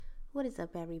What is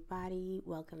up, everybody?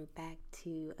 Welcome back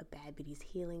to a Bad Biddie's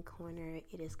Healing Corner.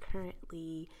 It is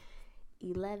currently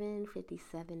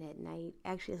 11:57 at night.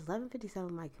 Actually, it's 11:57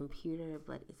 on my computer,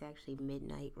 but it's actually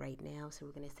midnight right now. So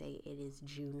we're going to say it is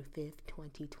June 5th,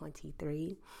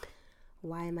 2023.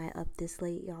 Why am I up this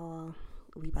late, y'all?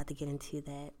 We about to get into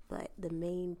that. But the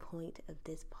main point of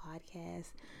this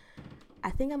podcast,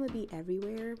 I think I'm going to be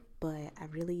everywhere, but I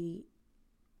really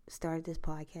started this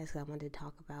podcast because I wanted to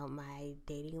talk about my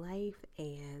dating life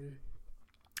and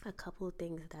a couple of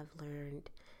things that I've learned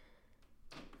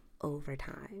over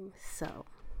time. So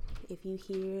if you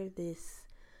hear this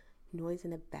noise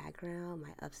in the background, my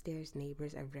upstairs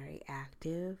neighbors are very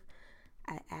active.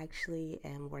 I actually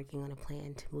am working on a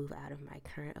plan to move out of my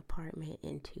current apartment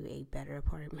into a better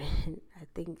apartment. I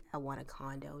think I want a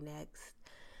condo next.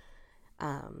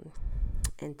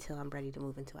 Until I'm ready to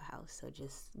move into a house. So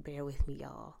just bear with me,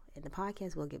 y'all. And the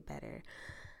podcast will get better.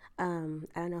 I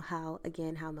don't know how I'm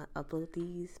going to upload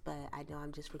these, but I know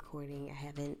I'm just recording. I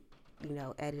haven't,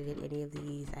 edited any of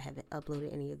these. I haven't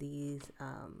uploaded any of these.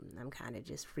 I'm kind of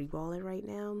just freeballing right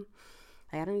now.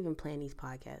 I don't even plan these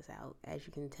podcasts out. As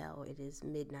you can tell, it is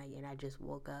midnight and I just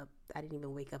woke up. I didn't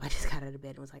even wake up. I just got out of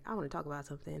bed and was like, I want to talk about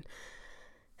something.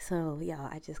 So, y'all,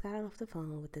 I just got off the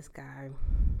phone with this guy.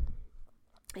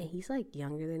 And he's like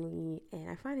younger than me, and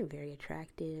I find him very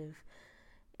attractive.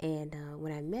 And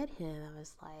when I met him, I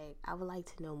was like, I would like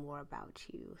to know more about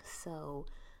you. So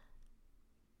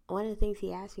one of the things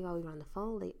he asked me while we were on the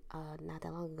phone not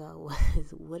that long ago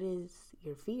was, what is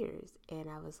your fears? And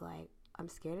I was like, I'm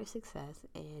scared of success.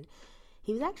 And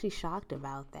he was actually shocked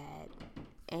about that.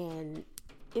 And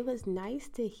it was nice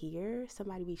to hear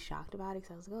somebody be shocked about it,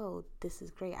 because I was like, oh, this is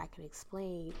great. I can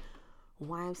explain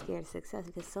why I'm scared of success,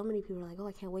 because so many people are like, oh,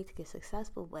 I can't wait to get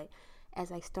successful. But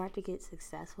as I start to get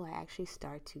successful, I actually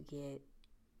start to get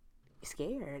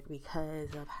scared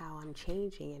because of how I'm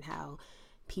changing and how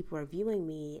people are viewing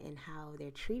me and how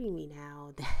they're treating me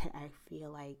now, that I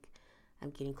feel like I'm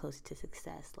getting closer to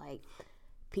success. Like,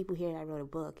 people hear I wrote a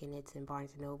book and it's in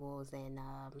Barnes and Nobles and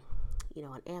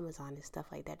on Amazon and stuff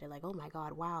like that. They're like, oh my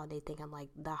God, wow. They think I'm like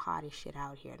the hottest shit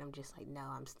out here. And I'm just like, no,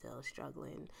 I'm still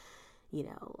struggling.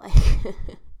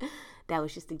 That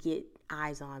was just to get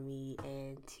eyes on me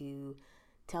and to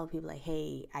tell people like,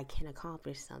 hey, I can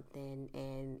accomplish something.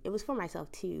 And it was for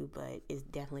myself too, but it's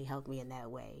definitely helped me in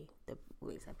that way, the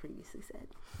ways I previously said.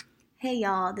 Hey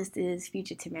y'all, this is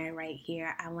Future Tamara right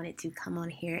here. I wanted to come on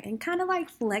here and kind of like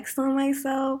flex on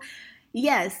myself.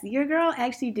 Yes, your girl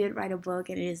actually did write a book,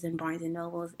 and it is in Barnes and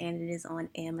Nobles and it is on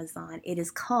Amazon. It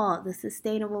is called The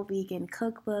Sustainable Vegan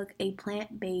Cookbook, a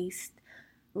plant-based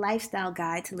lifestyle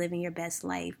guide to living your best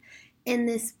life. In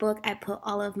this book, I put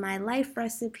all of my life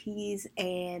recipes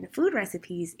and food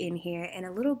recipes in here, and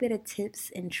a little bit of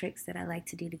tips and tricks that I like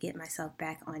to do to get myself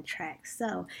back on track.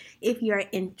 So if you're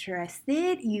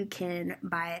interested, you can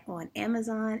buy it on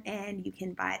Amazon and you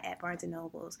can buy it at Barnes and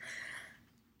Nobles.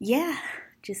 Yeah,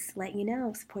 just let you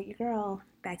know, support your girl.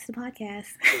 Back to the podcast.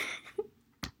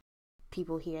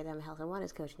 People hear them health and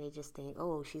wellness coach and they just think,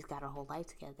 oh, she's got her whole life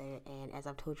together. And as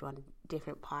I've told you on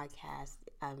different podcast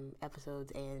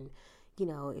episodes, and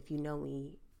if you know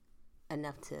me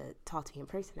enough to talk to me in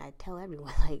person, I tell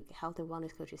everyone, like, health and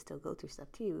wellness coaches still go through stuff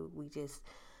too. We just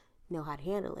know how to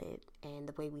handle it, and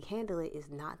the way we handle it is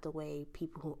not the way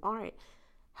people who aren't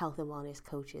health and wellness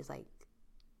coaches, like,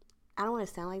 I don't want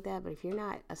to sound like that, but if you're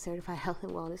not a certified health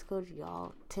and wellness coach,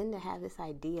 y'all tend to have this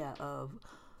idea of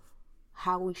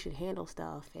how we should handle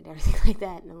stuff and everything like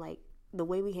that. And I'm like, the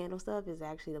way we handle stuff is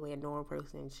actually the way a normal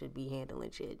person should be handling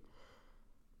shit.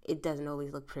 It doesn't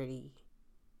always look pretty.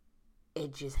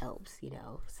 It just helps,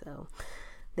 So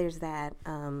there's that.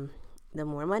 The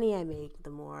more money I make,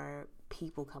 the more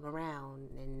people come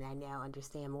around, and I now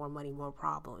understand more money, more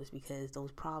problems, because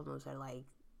those problems are like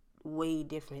way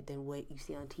different than what you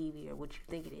see on TV or what you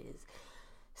think it is.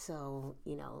 So,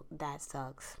 that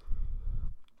sucks.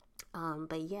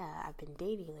 But yeah, I've been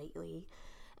dating lately.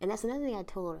 And that's another thing I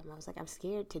told him. I was like, I'm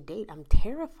scared to date. I'm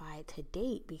terrified to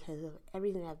date because of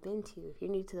everything I've been to. If you're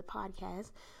new to the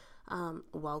podcast,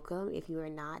 welcome. If you are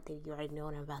not, then you already know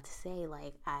what I'm about to say.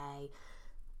 Like, I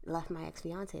left my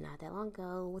ex-fiance not that long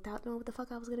ago without knowing what the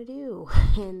fuck I was going to do.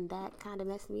 And that kind of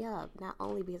messed me up. Not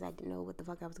only because I didn't know what the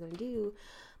fuck I was going to do,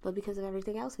 but because of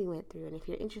everything else we went through. And if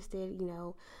you're interested,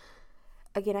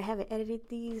 again, I haven't edited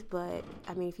these, but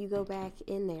I mean, if you go back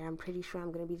in there, I'm pretty sure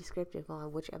I'm going to be descriptive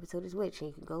on which episode is which, and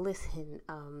you can go listen.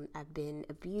 I've been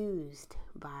abused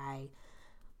by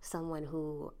someone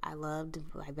who I loved,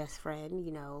 my best friend,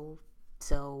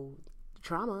 so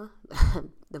trauma,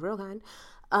 the real kind.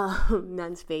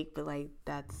 None's fake, but like,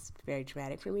 that's very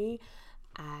traumatic for me.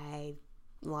 I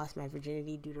lost my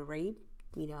virginity due to rape,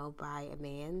 by a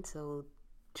man, so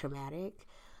traumatic.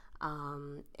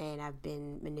 And I've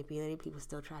been manipulated. People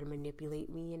still try to manipulate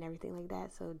me and everything like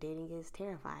that. So dating is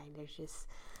terrifying. There's just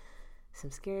some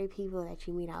scary people that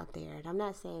you meet out there. And I'm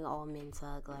not saying all men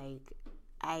suck. Like,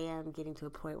 I am getting to a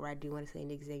point where I do want to say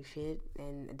niggas ain't shit.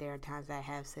 And there are times I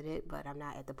have said it, but I'm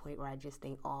not at the point where I just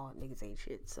think all niggas ain't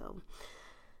shit. So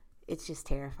it's just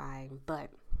terrifying. But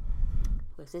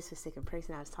with this specific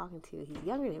person I was talking to, he's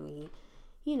younger than me,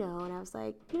 and I was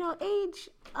like, age,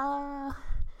 at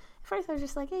first I was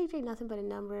just like, age ain't nothing but a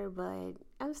number, but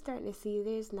I'm starting to see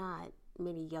there's not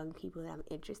many young people that I'm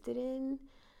interested in,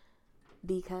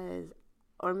 because,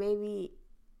 or maybe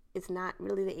it's not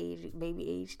really the age, maybe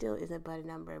age still isn't but a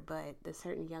number, but the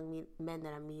certain young men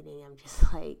that I'm meeting, I'm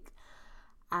just like,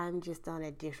 I'm just on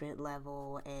a different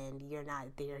level, and you're not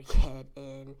there yet,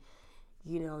 and,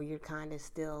 you're kind of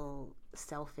still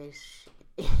selfish.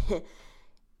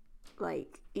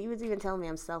 Like, he was even telling me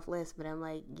I'm selfless, but I'm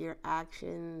like, your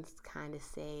actions kind of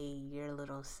say you're a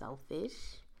little selfish.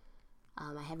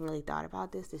 I haven't really thought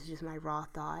about this. This is just my raw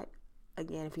thought.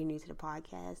 Again, if you're new to the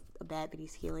podcast, a Bad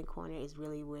Biddie's Healing Corner is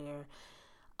really where,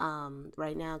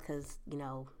 right now, because,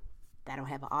 I don't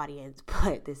have an audience,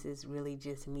 but this is really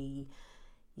just me,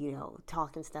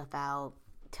 talking stuff out,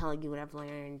 telling you what I've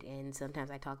learned, and sometimes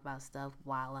I talk about stuff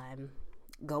while I'm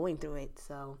going through it.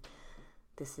 So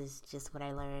this is just what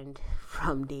I learned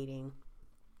from dating.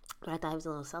 But I thought it was a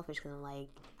little selfish, because I'm like,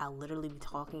 I'll literally be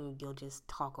talking and you'll just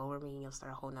talk over me and you'll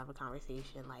start a whole nother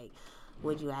conversation. Like,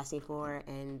 what'd you ask me for?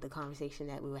 And the conversation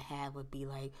that we would have would be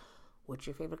like, what's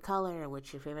your favorite color? Or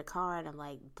what's your favorite car? And I'm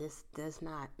like, this does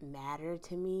not matter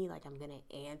to me. Like, I'm going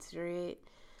to answer it.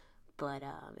 But,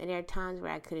 and there are times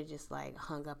where I could have just, like,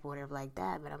 hung up or whatever like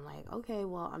that. But I'm like, okay,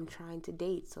 well, I'm trying to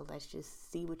date, so let's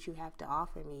just see what you have to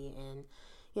offer me. And,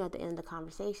 at the end of the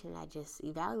conversation, I just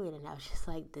evaluated, and I was just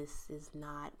like, this is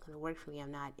not going to work for me.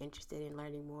 I'm not interested in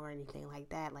learning more or anything like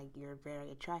that. Like, you're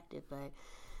very attractive, but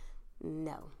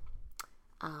no.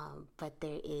 But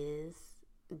there is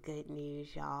good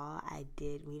news, y'all. I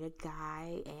did meet a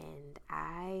guy, and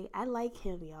I like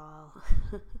him, y'all.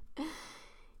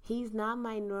 He's not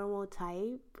my normal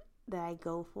type that I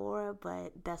go for,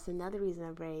 but that's another reason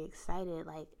I'm very excited.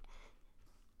 Like,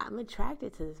 I'm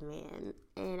attracted to this man,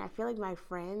 and I feel like my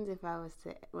friends, if I was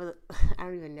to, well, I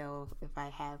don't even know if I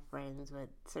have friends, but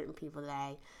certain people that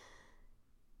I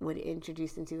would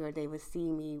introduce them to, or they would see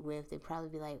me with, they'd probably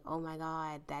be like, oh my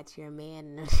God, that's your man.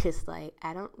 And I'm just like,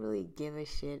 I don't really give a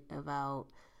shit about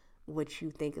what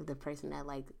you think of the person that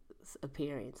like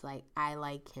appearance. Like, I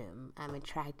like him. I'm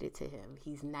attracted to him.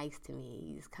 He's nice to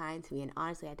me. He's kind to me. And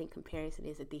honestly, I think comparison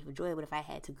is a thief of joy. But if I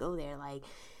had to go there, like,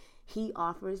 he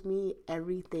offers me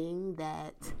everything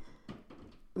that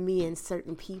me and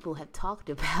certain people have talked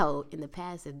about in the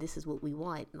past, if this is what we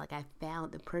want. Like, I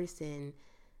found the person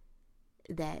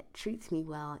that treats me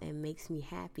well and makes me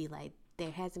happy. Like,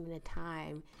 there hasn't been a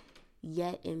time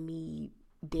yet in me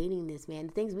dating this man.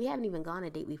 The things, we haven't even gone on a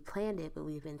date. We've planned it, but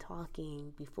we've been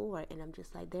talking before, and I'm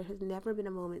just like, there has never been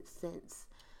a moment since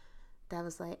that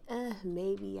was like,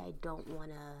 maybe I don't want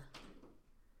to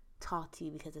talk to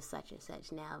you because of such and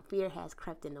such. Now, fear has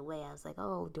crept in the way. I was like,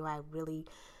 oh, do I really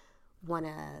want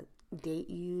to date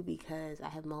you because I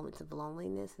have moments of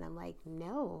loneliness? And I'm like,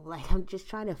 no. Like, I'm just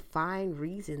trying to find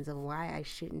reasons of why I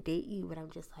shouldn't date you, but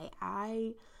I'm just like,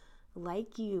 I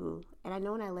like you, and I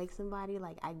know when I like somebody,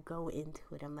 like, I go into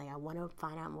it. I'm like, I want to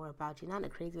find out more about you, not in a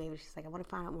crazy way, but it's just like, I want to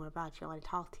find out more about you. I want to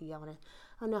talk to you. I want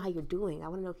to know how you're doing. I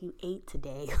want to know if you ate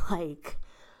today. Like,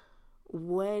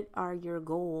 what are your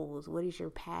goals? What is your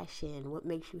passion? What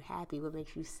makes you happy? What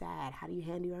makes you sad? How do you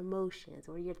handle your emotions?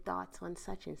 What are your thoughts on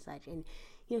such and such? And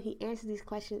he answers these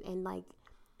questions, and like,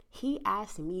 he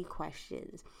asked me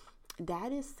questions.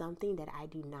 That is something that I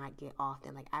do not get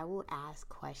often. Like, I will ask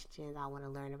questions. I want to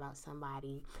learn about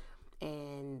somebody,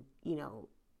 and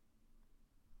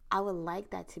I would like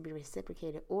that to be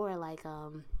reciprocated. Or like,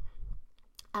 I'll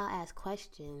ask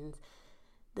questions.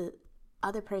 The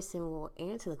other person will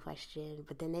answer the question,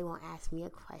 but then they won't ask me a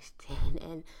question.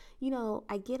 And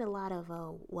I get a lot of,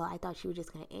 well, I thought you were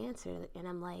just going to answer. And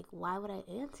I'm like, why would I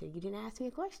answer? You didn't ask me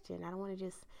a question. I don't want to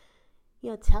just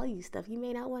tell you stuff you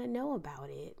may not want to know about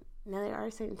it. Now, there are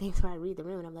certain things where I read the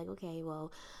room and I'm like, okay,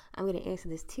 well, I'm going to answer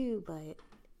this too, but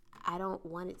I don't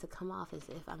want it to come off as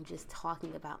if I'm just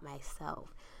talking about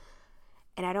myself.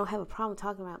 And I don't have a problem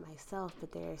talking about myself,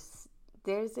 but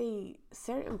there's a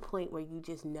certain point where you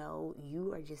just know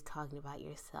you are just talking about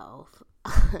yourself.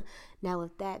 Now,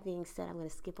 with that being said, I'm going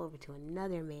to skip over to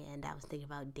another man that I was thinking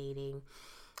about dating.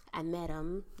 I met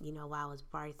him, while I was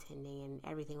bartending, and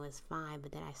everything was fine.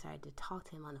 But then I started to talk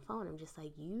to him on the phone. I'm just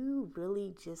like, you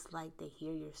really just like to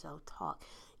hear yourself talk.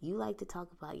 You like to talk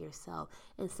about yourself.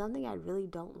 And something I really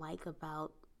don't like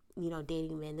about,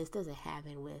 dating men, this doesn't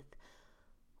happen with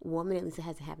women, at least it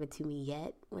hasn't happened to me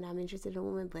yet when I'm interested in a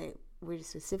woman, but we're just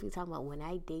specifically talking about when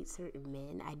I date certain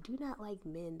men. I do not like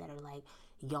men that are like,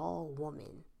 y'all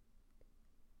woman.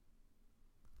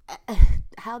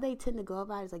 How they tend to go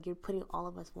about it is like you're putting all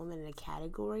of us women in a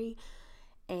category,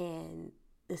 and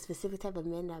the specific type of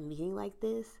men that I'm meeting like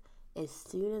this, as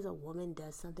soon as a woman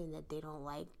does something that they don't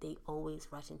like, they always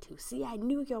rush into, see, I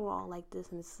knew you were all like this.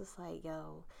 And it's just like,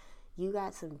 yo, you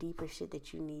got some deeper shit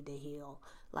that you need to heal.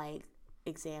 Like,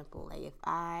 example, like if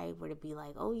I were to be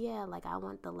like, oh yeah, like I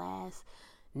want the last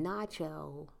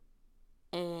nacho,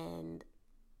 and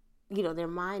they're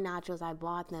my nachos, I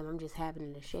bought them, I'm just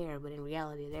happening to share, but in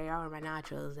reality, they are my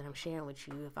nachos that I'm sharing with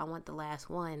you. If I want the last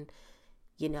one,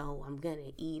 I'm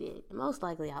gonna eat it. Most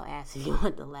likely I'll ask if you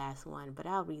want the last one, but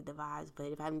I'll read the vibes. But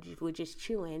if we're just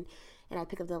chewing and I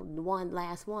pick up the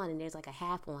last one and there's like a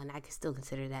half one, I could still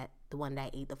consider that the one that I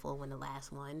ate the full one, the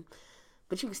last one.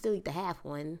 But you can still eat the half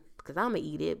one because I'm going to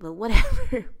eat it. But whatever.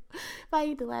 If I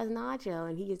eat the last nacho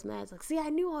and he gets mad, it's like, see, I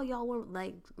knew all y'all were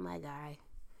like, my guy,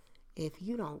 if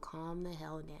you don't calm the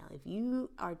hell down, if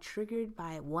you are triggered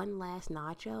by one last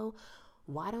nacho,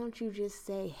 why don't you just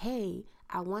say, hey,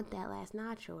 I want that last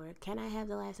nacho, or can I have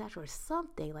the last nacho, or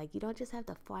something? Like, you don't just have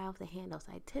to fly off the handle.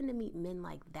 So I tend to meet men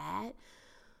like that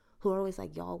who are always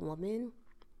like, y'all woman.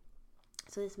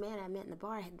 So this man I met in the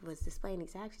bar was displaying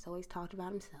these actions, always talked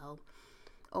about himself.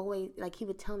 Always, like, he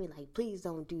would tell me, like, please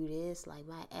don't do this, like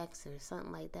my ex or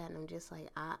something like that. And I'm just like,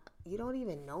 you don't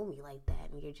even know me like that,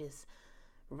 and you're just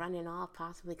running off,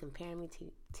 possibly comparing me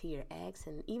to your ex.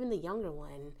 And even the younger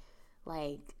one,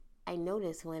 like, I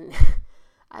noticed when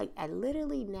I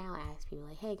literally now ask people,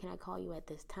 like, hey, can I call you at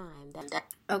this time?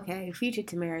 Okay, future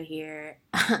Tamara here.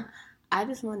 I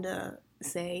just wanted to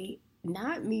say,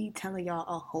 not me telling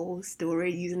y'all a whole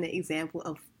story using the example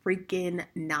of freaking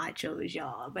nachos,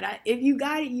 y'all. But if you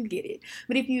got it, you get it.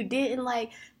 But if you didn't,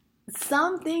 like,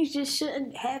 some things just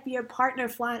shouldn't have your partner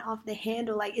flying off the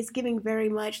handle. Like, it's giving very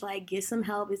much like, get some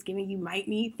help. It's giving you might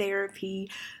need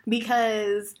therapy,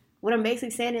 because what I'm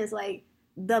basically saying is, like,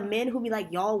 the men who be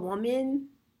like, y'all woman,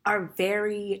 are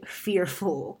very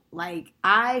fearful. Like,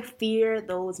 I fear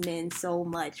those men so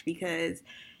much, because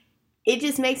it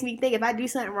just makes me think, if I do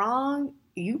something wrong,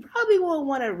 you probably won't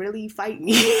want to really fight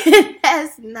me.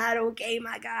 That's not okay,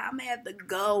 my guy. I'm gonna have to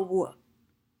go.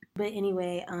 But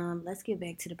anyway, let's get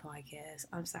back to the podcast.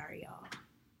 I'm sorry, y'all.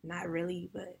 Not really,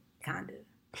 but kind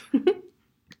of.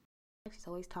 He's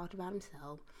always talked about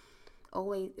himself.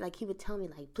 Always, like, he would tell me,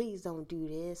 like, please don't do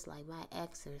this, like my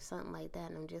ex or something like that.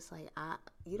 And I'm just like,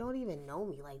 you don't even know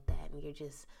me like that, and you're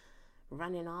just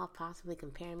running off, possibly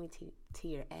comparing me to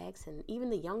your ex. And even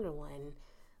the younger one,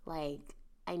 like,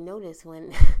 I noticed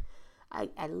when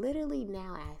I literally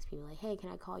now ask people, like, hey, can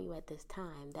I call you at this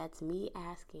time? That's me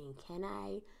asking,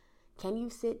 can you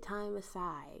sit time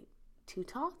aside to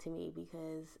talk to me?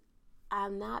 Because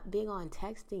I'm not big on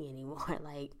texting anymore.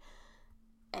 Like,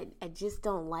 I just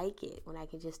don't like it when I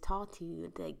can just talk to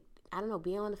you. Like, I don't know,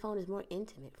 being on the phone is more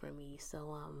intimate for me.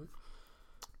 So,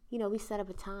 we set up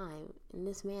a time, and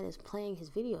this man is playing his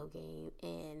video game,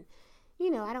 and,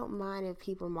 I don't mind if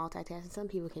people multitask, some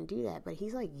people can do that, but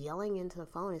he's, like, yelling into the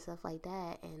phone and stuff like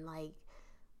that, and, like,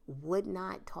 would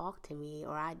not talk to me,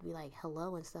 or I'd be like,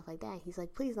 hello, and stuff like that. He's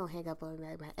like, please don't hang up on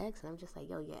my ex. And I'm just like,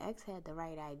 yo, your ex had the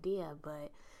right idea,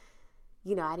 but,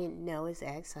 I didn't know his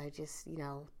ex, so I just,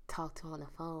 talked to him on the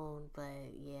phone.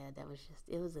 But, yeah,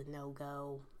 it was a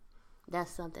no-go.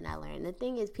 That's something I learned. The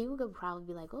thing is, people could probably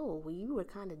be like, oh, well, you were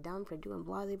kind of dumb for doing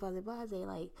blase, blase, blase.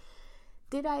 Like,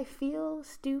 did I feel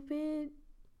stupid?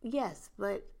 Yes,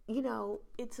 but,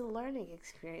 it's a learning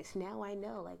experience. Now I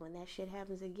know, like, when that shit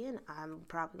happens again, I'm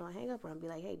probably going to hang up, or I'll be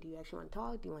like, hey, do you actually want to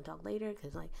talk? Do you want to talk later?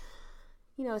 Because, like,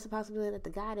 it's a possibility that the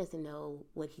guy doesn't know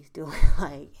what he's doing.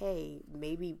 Like, hey,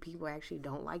 maybe people actually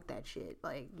don't like that shit.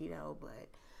 Like, but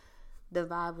the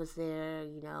vibe was there.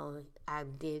 I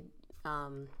did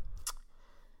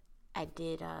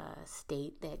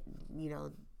state that,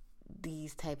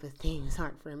 these type of things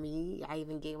aren't for me. I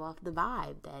even gave off the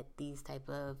vibe that these type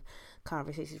of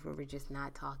conversations where we're just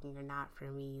not talking are not for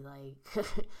me. Like,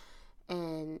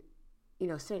 and,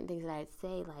 certain things that I'd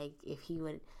say, like, if he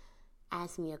would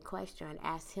ask me a question, I'd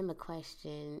ask him a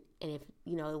question, and if,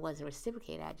 it wasn't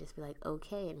reciprocated, I'd just be like,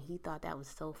 okay. And he thought that was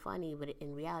so funny, but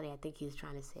in reality, I think he was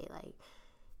trying to say, like,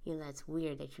 that's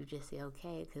weird that you just say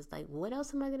okay, because like, what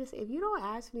else am I gonna say? If you don't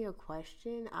ask me a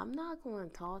question, I'm not going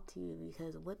to talk to you,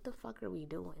 because what the fuck are we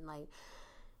doing? Like,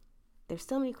 there's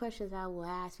so many questions I will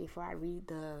ask before I read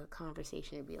the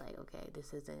conversation and be like, okay,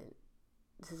 this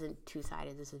isn't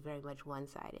two-sided, this is very much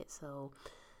one-sided. So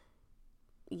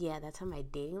yeah, that's how my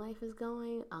dating life is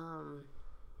going.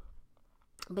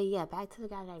 But yeah, back to the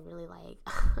guy that I really like.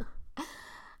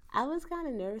 I was kind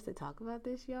of nervous to talk about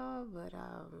this, y'all, but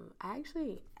I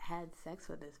actually had sex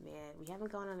with this man. We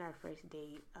haven't gone on our first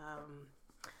date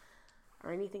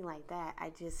or anything like that. I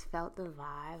just felt the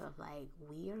vibe of like,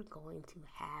 we are going to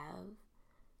have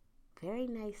very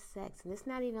nice sex. And it's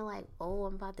not even like, oh,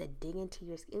 I'm about to dig into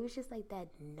your skin. It was just like that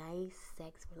nice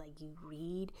sex where like you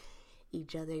read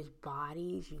each other's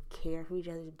bodies, you care for each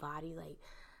other's body. Like,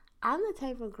 I'm the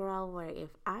type of girl where if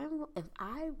I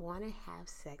want to have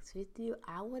sex with you,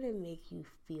 I want to make you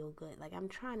feel good. Like, I'm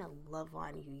trying to love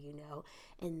on you,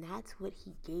 and that's what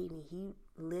he gave me. He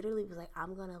literally was like,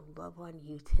 I'm going to love on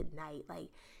you tonight. Like,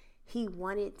 he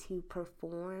wanted to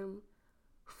perform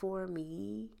for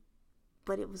me,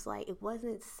 but it was like, it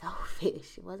wasn't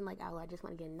selfish. It wasn't like, oh, I just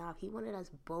want to get enough. He wanted us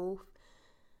both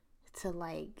to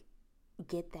like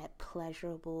get that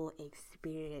pleasurable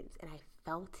experience, and I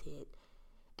felt it.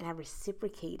 And I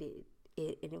reciprocated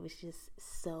it, and it was just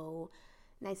so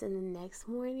nice. And the next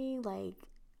morning, like,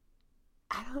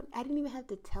 I didn't even have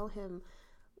to tell him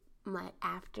my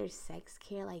after sex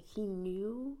care. Like, he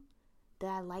knew that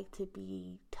I like to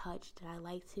be touched and I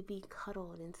like to be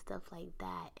cuddled and stuff like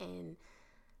that. And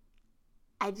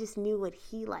I just knew what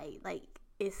he liked. Like,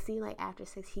 it seemed like after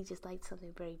sex, he just liked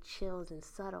something very chilled and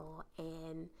subtle.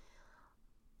 And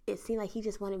it seemed like he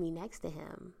just wanted me next to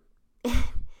him.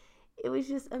 It was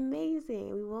just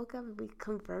amazing. We woke up and we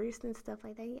conversed and stuff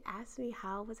like that. He asked me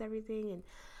how was everything, and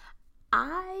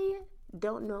I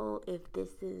don't know if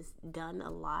this is done a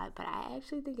lot, but I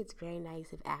actually think it's very nice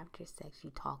if after sex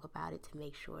you talk about it to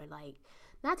make sure, like,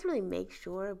 not to really make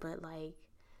sure, but like,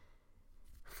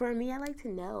 for me, I like to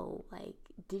know, like,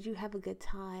 did you have a good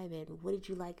time, and what did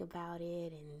you like about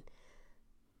it, and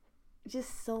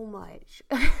just so much.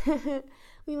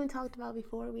 We even talked about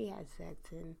before we had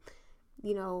sex, and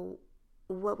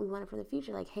what we wanted for the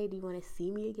future. Like, hey, do you want to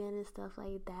see me again and stuff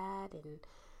like that? And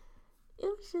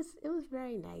it was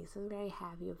very nice. I'm very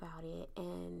happy about it.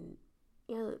 And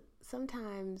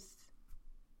sometimes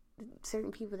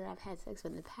certain people that I've had sex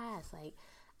with in the past, like,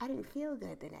 I didn't feel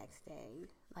good the next day.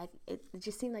 Like, it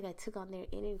just seemed like I took on their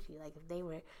energy. Like, if they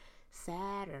were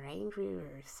sad or angry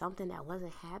or something that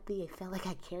wasn't happy, it felt like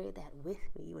I carried that with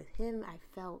me. With him, I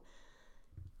felt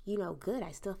good.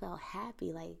 I still felt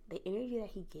happy. Like, the energy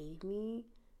that he gave me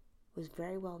was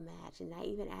very well matched. And I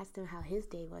even asked him how his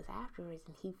day was afterwards,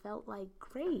 and he felt like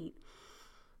great.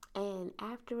 And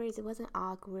afterwards, it wasn't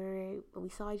awkward. We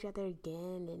saw each other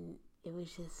again, and it was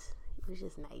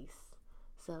just nice.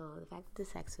 So the fact that the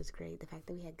sex was great, the fact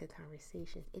that we had good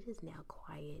conversations, it is now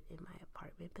quiet in my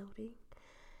apartment building.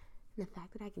 And the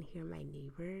fact that I can hear my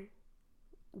neighbor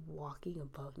walking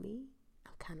above me,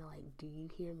 I'm kind of like, do you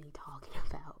hear me talking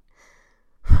about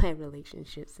my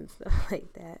relationships and stuff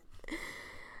like that?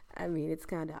 I mean, it's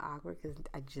kind of awkward because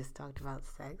I just talked about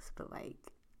sex, but like,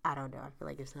 I don't know. I feel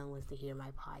like if someone was to hear my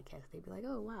podcast, they'd be like,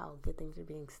 oh, wow, good things are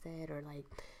being said, or like,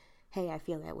 hey, I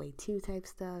feel that way too type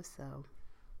stuff. So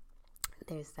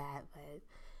there's that. But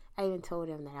I even told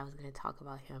him that I was going to talk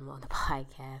about him on the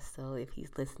podcast. So if he's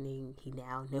listening, he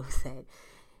now knows that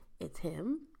it's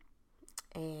him.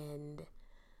 And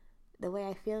the way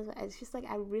I feel, it's just like,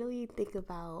 I really think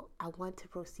about, I want to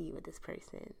proceed with this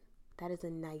person. That is a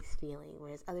nice feeling.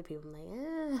 Whereas other people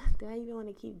are like, do I even want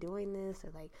to keep doing this? Or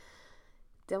like,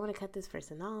 do I want to cut this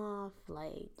person off?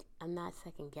 Like, I'm not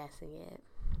second guessing it.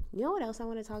 You know what else I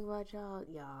want to talk about,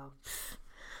 y'all?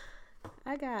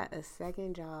 I got a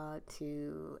second job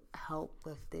to help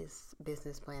with this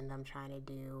business plan that I'm trying to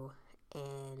do.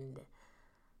 And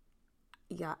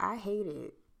y'all, I hate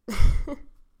it.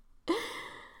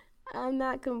 I'm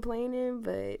not complaining,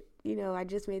 but I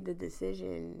just made the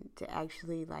decision to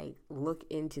actually like look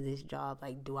into this job.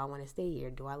 Like, do I want to stay here?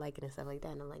 Do I like it and stuff like that?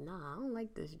 And I'm like, nah, I don't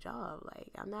like this job. Like,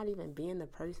 I'm not even being the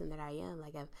person that I am.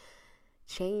 Like, I've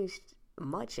changed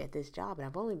much at this job, and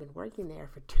I've only been working there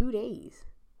for 2 days.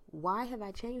 Why have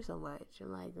I changed so much?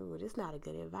 I'm like, oh, this is not a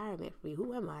good environment for me.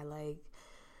 Who am I? Like,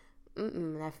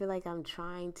 And I feel like I'm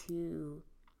trying to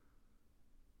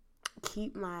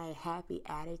keep my happy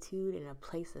attitude in a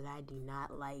place that I do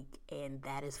not like, and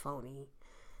that is phony.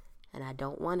 And I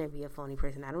don't want to be a phony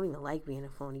person. I don't even like being a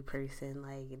phony person.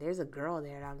 Like, there's a girl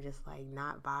there that I'm just like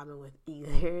not bobbing with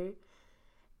either.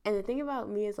 And the thing about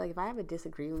me is, like, if I have a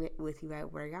disagreement with you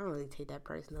at work, I don't really take that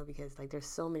personal because, like, there's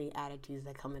so many attitudes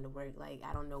that come into work. Like,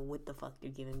 I don't know what the fuck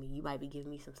you're giving me. You might be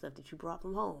giving me some stuff that you brought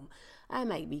from home. I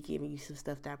might be giving you some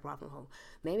stuff that I brought from home.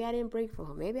 Maybe I didn't break from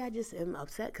home. Maybe I just am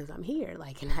upset because I'm here.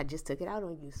 Like, and I just took it out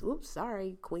on you. So, oops,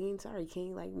 sorry, queen, sorry,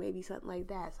 king. Like, maybe something like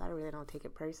that. So I really don't take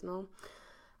it personal.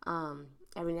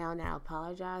 Every now and then I'll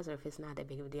apologize, or if it's not that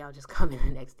big of a deal, I'll just come in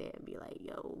the next day and be like,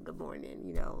 yo, good morning,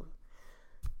 you know.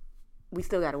 We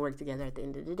still got to work together at the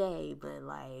end of the day, but,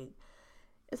 like,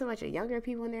 there's a bunch of younger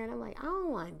people in there, and I'm like, I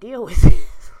don't want to deal with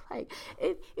this. Like,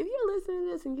 if you're listening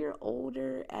to this and you're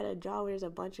older at a job where there's a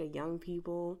bunch of young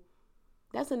people,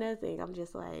 that's another thing. I'm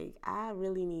just like, I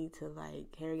really need to, like,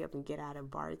 hurry up and get out of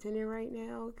bartending right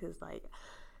now, because, like,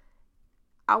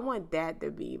 I want that to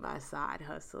be my side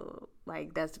hustle.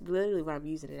 Like, that's literally what I'm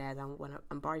using it as. I'm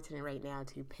bartending right now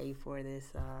to pay for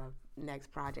this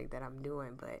next project that I'm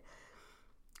doing, but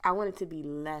I want it to be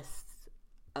less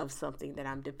of something that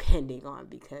I'm depending on,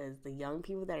 because the young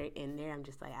people that are in there, I'm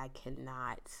just like, I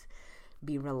cannot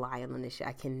be relying on this shit.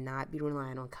 I cannot be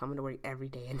relying on coming to work every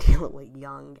day and dealing with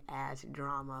young ass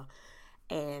drama.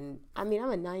 And I mean,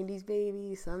 I'm a 90s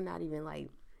baby, so I'm not even like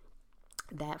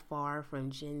that far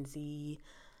from Gen Z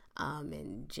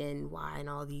and Gen Y and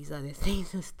all these other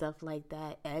things and stuff like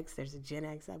that. X, there's a Gen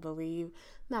X, I believe.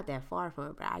 Not that far from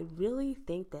it, but I really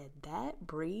think that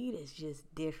breed is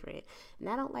just different. And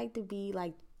I don't like to be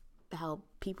like how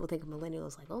people think of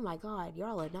millennials, like, oh my God,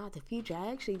 y'all are not the future.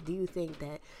 I actually do think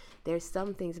that there's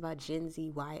some things about Gen Z,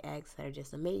 Y, X that are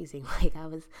just amazing. Like, I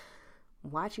was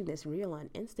watching this reel on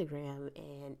Instagram,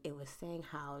 and it was saying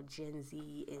how Gen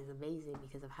Z is amazing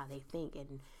because of how they think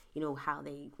and, you know, how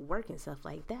they work and stuff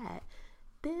like that.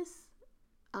 This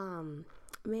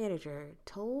manager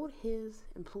told his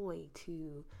employee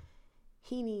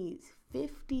he needs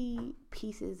 50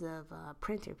 pieces of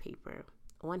printer paper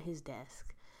on his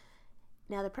desk.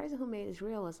 Now, the person who made this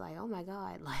reel was like, oh my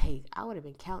God, like, I would have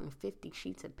been counting 50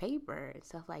 sheets of paper and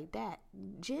stuff like that.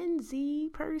 Gen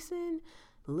Z person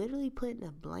literally put in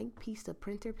a blank piece of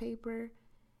printer paper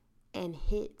and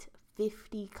hit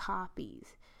 50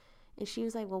 copies. And she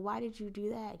was like, well, why did you do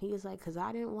that? And he was like, because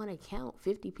I didn't want to count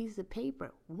 50 pieces of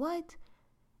paper. What?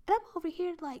 And I'm over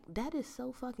here like, that is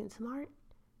so fucking smart.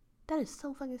 That is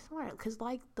so fucking smart. Because,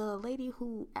 like, the lady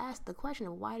who asked the question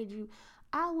of why did you,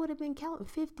 I would have been counting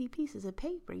 50 pieces of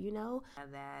paper, you know?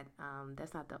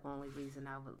 That's not the only reason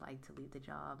I would like to leave the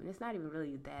job. And it's not even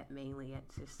really that mainly.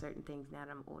 It's just certain things now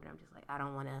that I'm older. I'm just like, I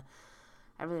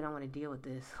really don't want to deal with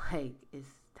this. Like, it's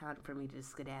time for me to just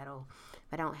skedaddle.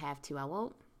 If I don't have to, I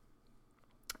won't.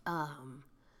 I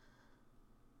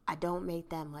don't make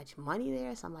that much money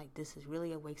there, so I'm like, this is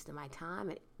really a waste of my time.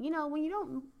 And, you know, when you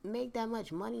don't make that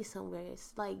much money somewhere,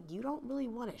 it's like you don't really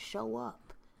want to show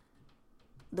up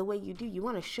the way you do. You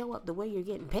want to show up the way you're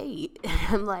getting paid. And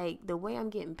I'm like, the way I'm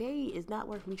getting paid is not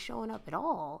worth me showing up at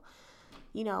all.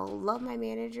 You know, love my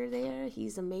manager there.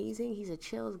 He's amazing. He's a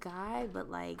chill guy, but,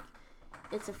 like,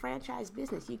 it's a franchise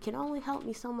business. You can only help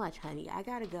me so much, honey. I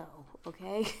gotta go,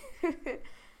 okay?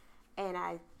 And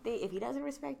I think if he doesn't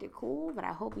respect it, cool, but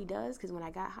I hope he does, because when I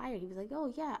got hired, he was like,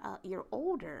 oh, yeah, you're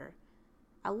older.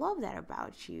 I love that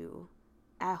about you.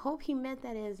 I hope he meant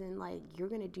that as in, like, you're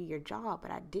going to do your job, but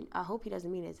I hope he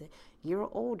doesn't mean it as in, you're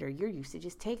older, you're used to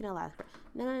just taking a lot of,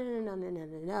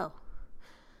 no.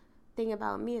 Thing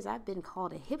about me is I've been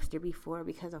called a hipster before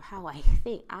because of how I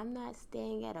think. I'm not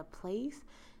staying at a place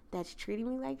that's treating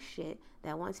me like shit,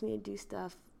 that wants me to do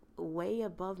stuff way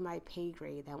above my pay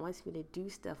grade, that wants me to do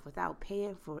stuff without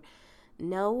paying for it.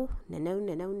 No. So I'm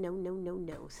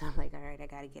like, all right, I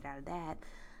got to get out of that.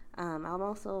 I'm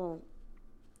also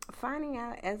finding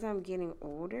out as I'm getting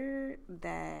older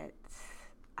that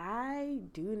I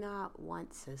do not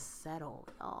want to settle,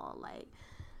 y'all. Like,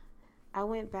 I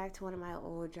went back to one of my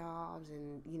old jobs,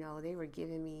 and, you know, they were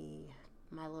giving me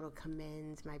my little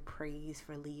commends, my praise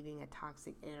for leaving a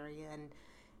toxic area. And,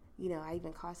 you know, I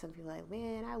even called some people like,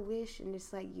 man, I wish. And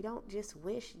it's like, you don't just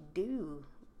wish, do.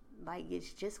 Like,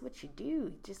 it's just what you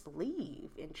do. Just leave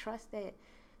and trust that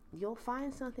you'll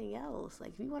find something else.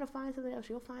 Like, if you want to find something else,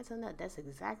 you'll find something else. That's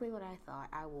exactly what I thought.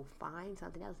 I will find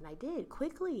something else. And I did,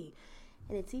 quickly.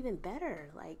 And it's even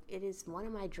better. Like, it is one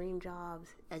of my dream jobs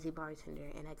as a bartender,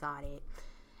 and I got it.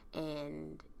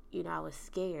 And, you know, I was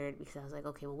scared because I was like,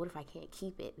 okay, well, what if I can't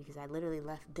keep it? Because I literally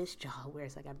left this job where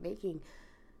it's like I'm making,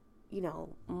 you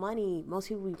know, money. Most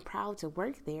people would be proud to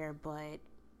work there, but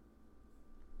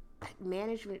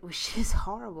management was just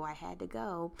horrible. I had to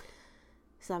go.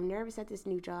 So I'm nervous at this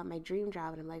new job, my dream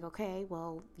job, and I'm like, okay,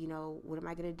 well, you know, what am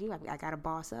I going to do? I got to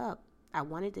boss up. I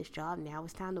wanted this job. Now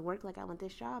it's time to work like I want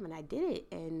this job, and I did it.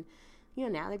 And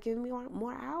Now they're giving me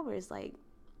more hours. Like,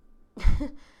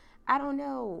 I don't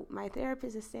know. My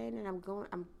therapist is saying that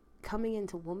I'm coming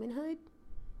into womanhood.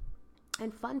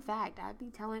 And fun fact, I'd be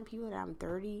telling people that I'm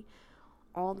 30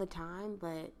 all the time,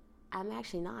 but I'm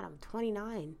actually not. I'm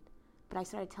 29. But I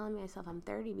started telling myself I'm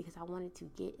 30 because I wanted to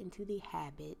get into the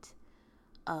habit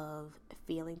of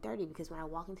feeling 30. Because when I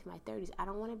walk into my 30s, I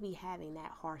don't want to be having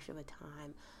that harsh of a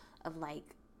time of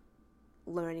like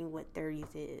learning what 30s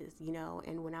is,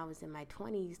 And when I was in my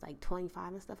 20s, like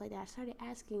 25 and stuff like that, I started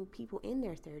asking people in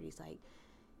their 30s, like,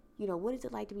 what is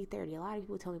it like to be 30? A lot of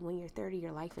people tell me when you're 30,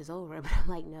 your life is over. But I'm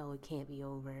like, no, it can't be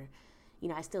over.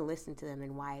 I still listen to them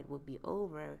and why it would be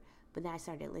over. But then I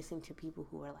started listening to people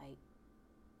who were like,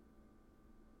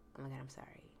 oh my God, I'm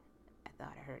sorry. I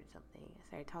thought I heard something. I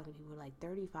started talking to people who were like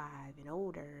 35 and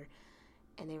older.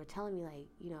 And they were telling me like,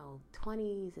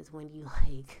 20s is when you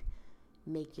like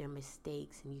make your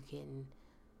mistakes and you can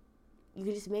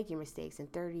just make your mistakes.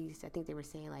 And 30s, I think they were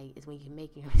saying like is when you can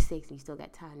make your mistakes and you still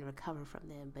got time to recover from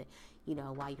them. But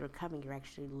while you're recovering, you're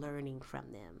actually learning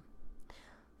from them.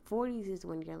 40s is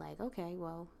when you're like, okay,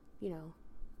 well,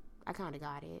 I kind of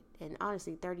got it. And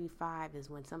honestly, 35 is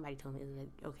when somebody told me, like,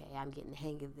 okay, I'm getting the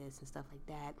hang of this and stuff like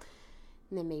that.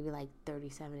 And then maybe like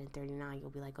 37 and 39, you'll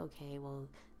be like, okay, well,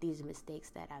 these are mistakes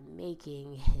that I'm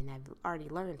making and I've already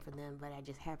learned from them, but I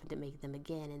just happen to make them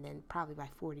again. And then probably by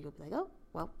 40, you'll be like, oh,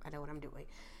 well, I know what I'm doing.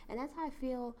 And that's how I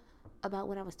feel about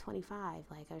when I was 25.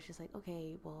 Like, I was just like,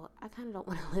 okay, well, I kind of don't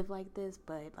want to live like this,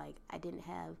 but like, I didn't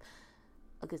have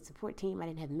a good support team. I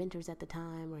didn't have mentors at the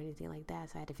time or anything like that,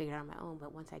 so I had to figure it out on my own.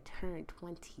 But once I turned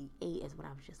 28 is when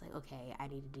I was just like, okay, I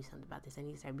need to do something about this. I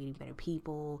need to start meeting better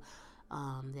people.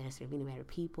 Then I started meeting better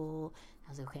people.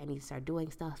 I was like, okay, I need to start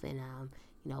doing stuff. And,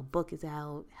 book is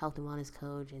out, health and wellness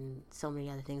coach, and so many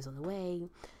other things on the way.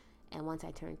 And once I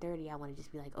turned 30, I want to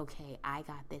just be like, okay, I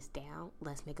got this down.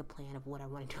 Let's make a plan of what I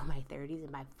want to do in my 30s.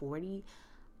 And by 40,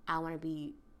 I want to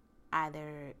be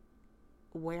either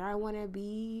where I want to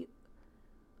be,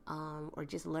 or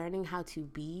just learning how to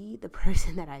be the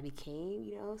person that I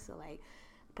became, So, like,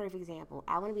 perfect example,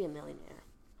 I want to be a millionaire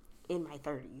in my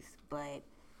 30s, but,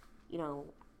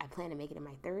 I plan to make it in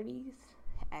my 30s.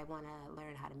 I want to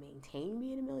learn how to maintain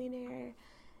being a millionaire.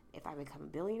 If I become a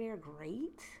billionaire,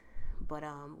 great. But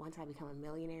once I become a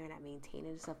millionaire and I maintain it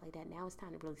and stuff like that, now it's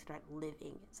time to really start living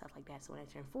and stuff like that. So when I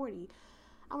turn 40,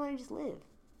 I want to just live.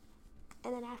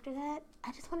 And then after that,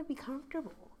 I just want to be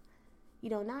comfortable.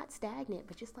 Not stagnant,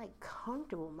 but just like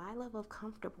comfortable, my level of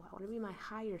comfortable. I want to be my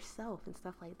higher self and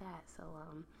stuff like that. So,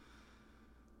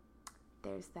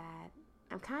 there's that.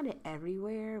 I'm kind of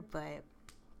everywhere, but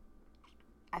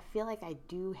I feel like I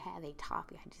do have a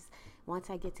topic. Once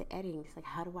I get to editing, it's like,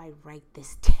 how do I write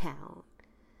this down?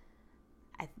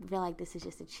 I feel like this is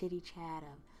just a chitty chat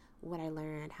of what I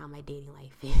learned, how my dating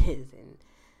life is. And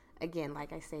again,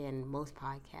 like I say in most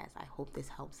podcasts, I hope this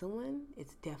helps someone.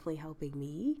 It's definitely helping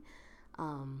me.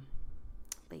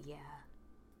 But yeah,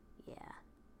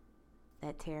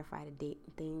 that terrified of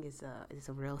dating thing is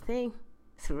a real thing.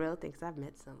 It's a real thing because I've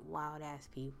met some wild ass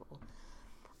people.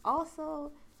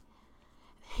 Also,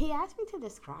 he asked me to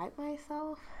describe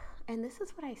myself, and this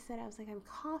is what I said. I was like, I'm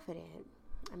confident,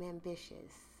 I'm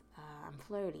ambitious, I'm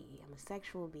flirty, I'm a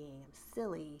sexual being, I'm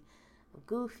silly, I'm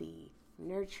goofy, I'm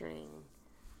nurturing.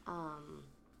 I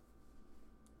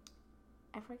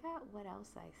forgot what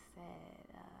else I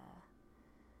said.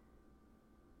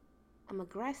 I'm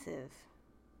aggressive.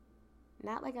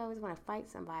 Not like I always want to fight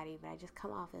somebody, but I just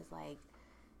come off as like,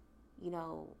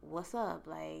 what's up?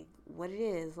 Like, what it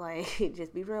is. Like,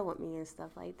 just be real with me and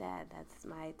stuff like that. That's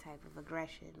my type of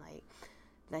aggression. Like,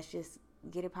 let's just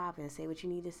get it popping. Say what you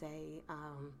need to say.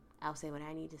 I'll say what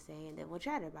I need to say, and then we'll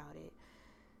chat about it.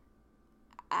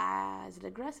 As an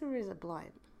aggressor or as a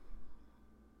blunt?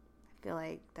 I feel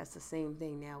like that's the same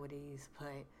thing nowadays,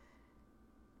 but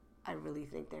I really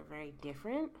think they're very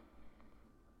different.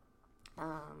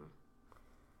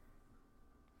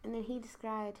 And then he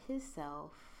described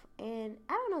himself, and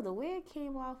I don't know, the way it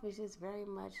came off was just very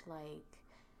much like,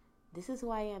 this is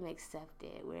who I am,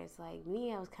 accepted. Where it's like,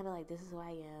 me, I was kind of like, this is who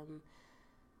I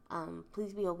am.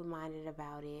 Please be open-minded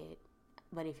about it.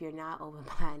 But if you're not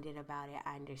open-minded about it,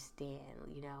 I understand,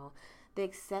 The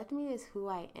accept me as who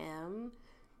I am,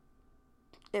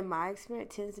 in my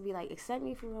experience, tends to be like, accept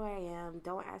me for who I am.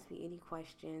 Don't ask me any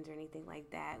questions or anything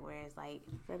like that. Whereas, like,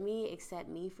 for me, accept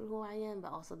me for who I am,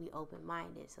 but also be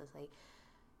open-minded. So it's like,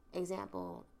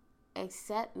 example,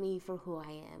 accept me for who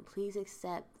I am. Please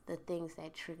accept the things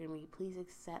that trigger me. Please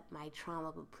accept my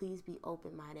trauma, but please be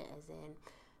open-minded, as in,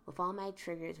 with all my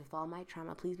triggers, with all my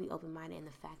trauma, please be open-minded in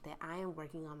the fact that I am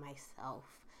working on myself.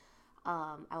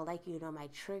 I would like you to know my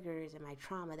triggers and my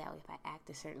trauma. That way, if I act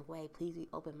a certain way, please be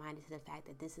open-minded to the fact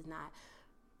that this is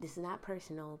not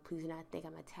personal. Please do not think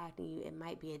I'm attacking you. It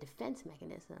might be a defense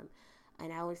mechanism.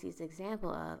 And I always use the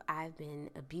example of I've been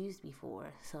abused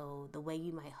before. So the way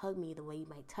you might hug me, the way you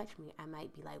might touch me, I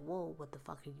might be like, whoa, what the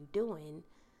fuck are you doing?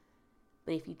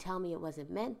 But if you tell me it wasn't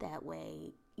meant that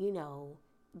way,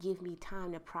 give me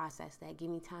time to process that. Give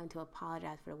me time to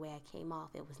apologize for the way I came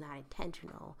off. It was not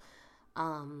intentional.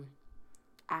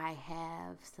 I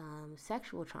have some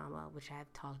sexual trauma, which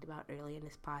I've talked about earlier in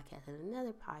this podcast and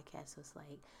another podcast. So it's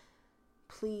like,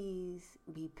 please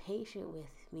be patient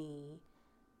with me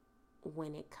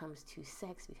when it comes to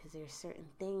sex, because there's certain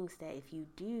things that if you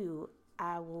do,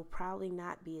 I will probably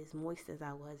not be as moist as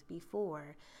I was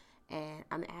before. And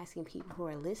I'm asking people who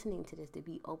are listening to this to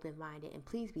be open-minded, and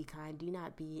please be kind. Do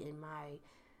not be in my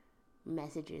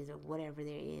messages or whatever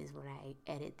there is when I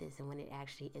edit this and when it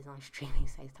actually is on streaming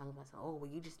sites talking about, oh, well,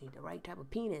 you just need the right type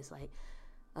of penis. Like,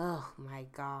 oh my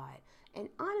God. And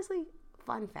honestly,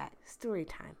 fun fact, story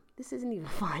time. This isn't even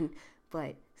fun,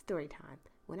 but story time.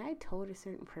 When I told a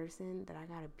certain person that I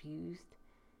got abused,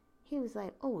 he was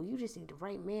like, oh, you just need the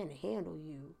right man to handle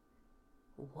you.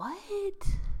 What?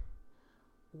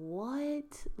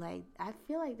 Like, I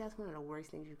feel like that's one of the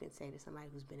worst things you can say to somebody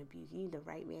who's been abused. You need the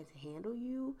right man to handle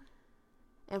you.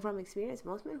 And from experience,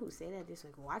 most men who say that, they're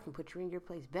like, well, I can put you in your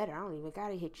place better. I don't even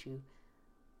gotta hit you.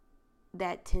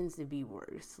 That tends to be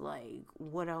worse. Like,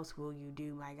 what else will you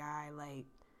do, my guy? Like,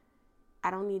 I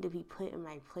don't need to be put in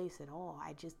my place at all.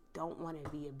 I just don't want to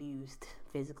be abused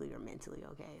physically or mentally,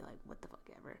 okay? Like, what the fuck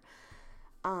ever.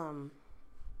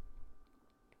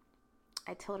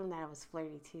 I told him that I was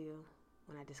flirty too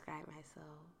when I described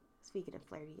myself. Speaking of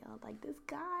flirty, y'all, like, this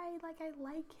guy, like, I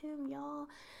like him, y'all.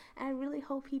 And I really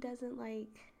hope he doesn't,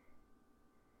 like,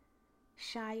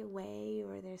 shy away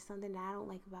or there's something that I don't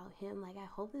like about him. Like, I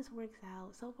hope this works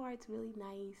out. So far, it's really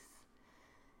nice.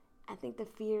 I think the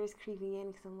fear is creeping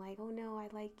in because I'm like, oh no, I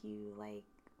like you. Like,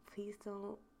 please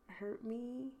don't hurt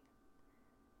me.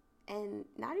 And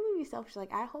not even be selfish.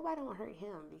 Like, I hope I don't hurt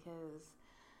him because,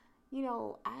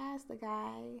 I asked the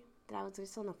guy that I was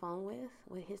just on the phone with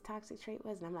what his toxic trait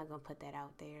was, and I'm not going to put that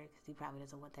out there because he probably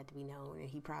doesn't want that to be known, and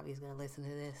he probably is going to listen to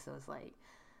this. So it's like,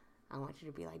 I want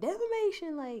you to be like,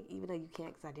 defamation, like, even though you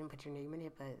can't because I didn't put your name in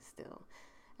it, but still.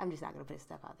 I'm just not going to put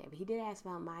stuff out there. But he did ask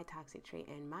about my toxic trait.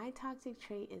 And my toxic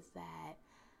trait is that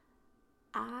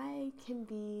I can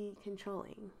be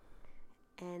controlling.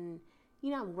 And,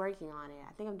 I'm working on it.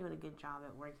 I think I'm doing a good job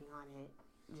at working on it.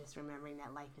 Just remembering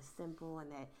that life is simple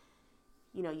and that,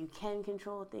 you can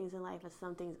control things in life, but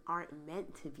some things aren't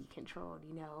meant to be controlled,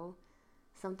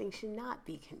 Some things should not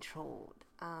be controlled.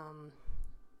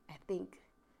 I think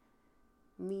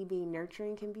me being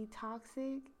nurturing can be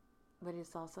toxic, but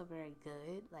it's also very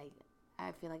good. Like,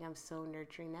 I feel like I'm so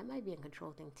nurturing. That might be a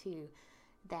control thing too,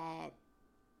 that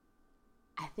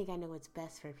I think I know what's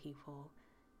best for people,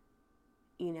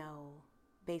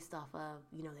 based off of,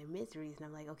 their miseries. And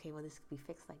I'm like, okay, well, this could be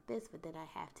fixed like this. But then I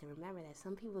have to remember that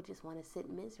some people just want to sit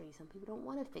in misery. Some people don't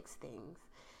want to fix things,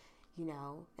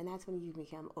 and that's when you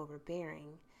become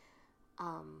overbearing.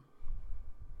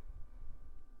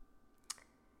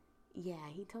 Yeah,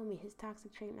 he told me his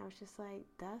toxic trait, and I was just like,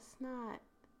 that's not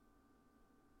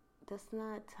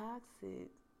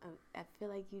toxic. I feel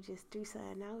like you just threw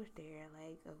something out there,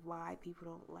 like, of why people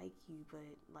don't like you, but,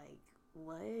 like,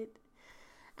 what?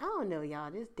 I don't know,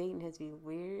 y'all. This dating has been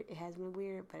weird. It has been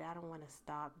weird, but I don't want to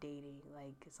stop dating.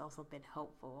 Like, it's also been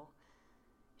helpful.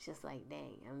 It's just like,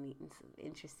 dang, I'm meeting some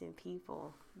interesting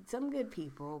people. Some good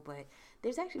people, but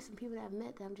there's actually some people that I've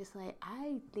met that I'm just like,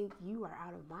 I think you are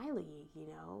out of my league,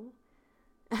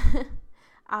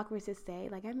 Awkward to say.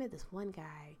 Like, I met this one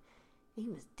guy, and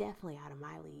he was definitely out of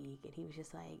my league. And he was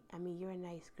just like, I mean, you're a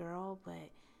nice girl,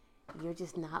 but you're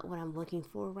just not what I'm looking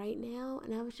for right now.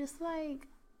 And I was just like,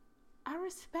 I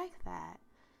respect that.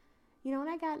 When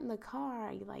I got in the car,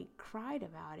 I, like, cried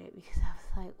about it because I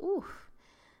was like, oof,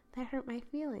 that hurt my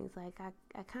feelings. Like,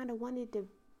 I kind of wanted to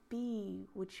be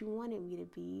what you wanted me to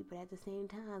be, but at the same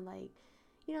time, like,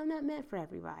 I'm not meant for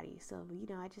everybody. So,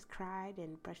 I just cried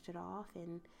and brushed it off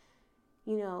and,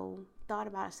 thought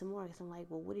about it some more because I'm like,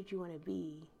 well, what did you want to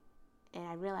be? And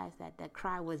I realized that that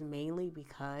cry was mainly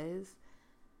because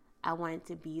I wanted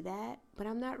to be that, but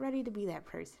I'm not ready to be that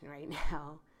person right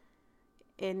now.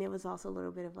 And it was also a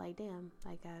little bit of like, damn,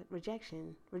 like,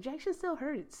 rejection. Rejection still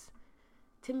hurts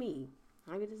to me.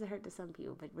 Maybe it doesn't hurt to some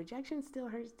people, but rejection still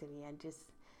hurts to me.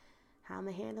 How I'm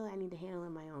going to handle it, I need to handle it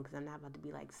on my own because I'm not about to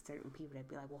be like certain people that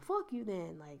be like, well, fuck you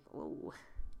then. Like, whoa.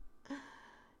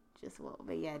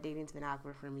 But yeah, dating's been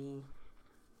awkward for me.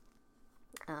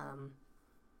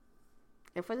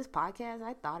 And for this podcast,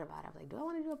 I thought about it. I was like, do I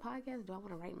want to do a podcast? Do I want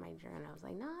to write my journal? I was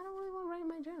like, no, I don't really want to write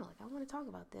my journal. Like, I want to talk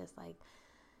about this. Like,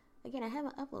 again, I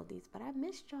haven't uploaded these, but I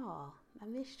missed y'all.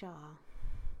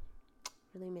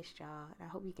 Really missed y'all. And I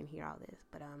hope you can hear all this.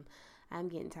 But I'm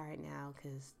getting tired now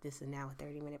because this is now a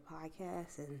 30-minute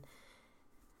podcast. And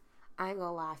I ain't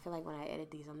gonna lie, I feel like when I edit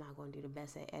these, I'm not going to do the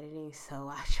best at editing. So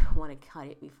I just want to cut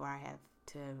it before I have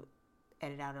to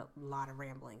edit out a lot of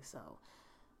rambling. So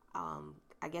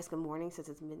I guess good morning since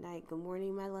it's midnight. Good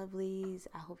morning, my lovelies.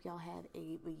 I hope y'all had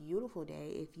a beautiful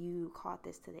day. If you caught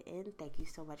this to the end, thank you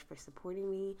so much for supporting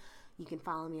me. You can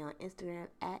follow me on Instagram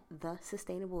at The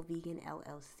Sustainable Vegan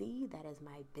LLC. That is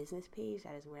my business page.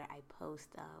 That is where I post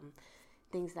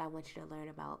things that I want you to learn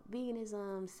about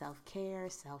veganism, self-care,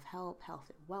 self-help,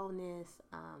 health and wellness.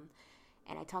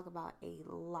 And I talk about a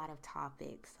lot of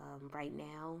topics. Right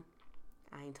now,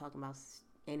 I ain't talking about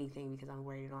anything because I'm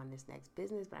worried on this next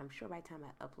business, but I'm sure by the time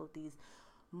I upload these,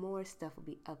 more stuff will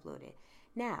be uploaded.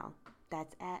 Now,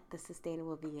 that's at the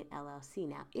Sustainable Vegan LLC.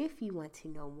 Now, if you want to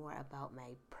know more about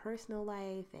my personal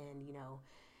life and,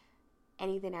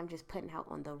 anything I'm just putting out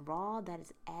on the raw, that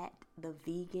is at the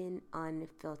Vegan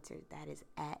Unfiltered. That is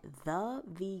at the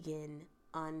Vegan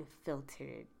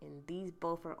Unfiltered. And these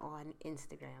both are on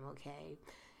Instagram, okay?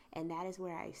 And that is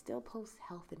where I still post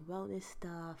health and wellness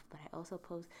stuff, but I also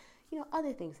post,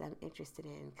 other things that I'm interested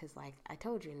in. Because like I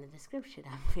told you in the description,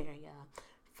 I'm very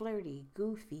flirty,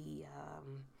 goofy,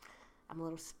 I'm a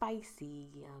little spicy,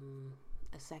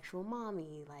 a sexual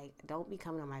mommy. Like, don't be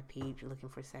coming on my page looking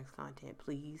for sex content,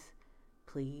 please.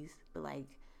 But like,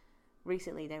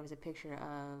 recently there was a picture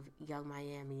of Young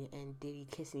Miami and Diddy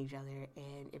kissing each other,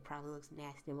 and it probably looks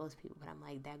nasty to most people, but I'm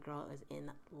like, that girl is in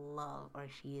love, or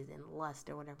she is in lust,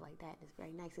 or whatever like that. It's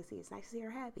very nice to see. It's nice to see her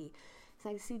happy. It's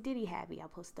nice to see Diddy happy. I'll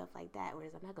post stuff like that,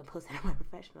 whereas I'm not going to post that on my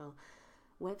professional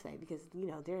website because,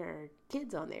 there are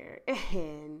kids on there,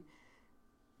 and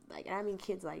I mean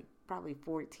kids like probably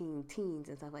 14 teens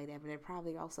and stuff like that, but there are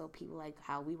probably also people like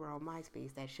how we were on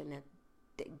MySpace that shouldn't have,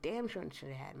 damn sure should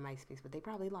have had MySpace, but they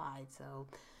probably lied. So,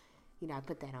 I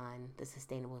put that on the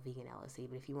Sustainable Vegan LLC.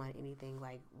 But if you want anything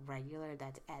like regular,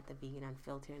 that's at the Vegan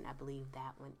Unfiltered. And I believe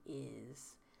that one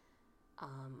is,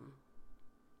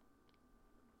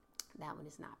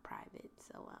 not private.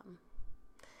 So,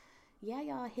 yeah,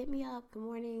 y'all hit me up. Good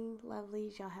morning,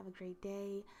 lovelies. Y'all have a great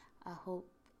day. I hope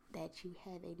that you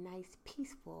have a nice,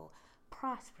 peaceful,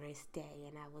 prosperous day.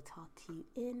 And I will talk to you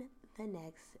in the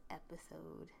next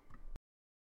episode.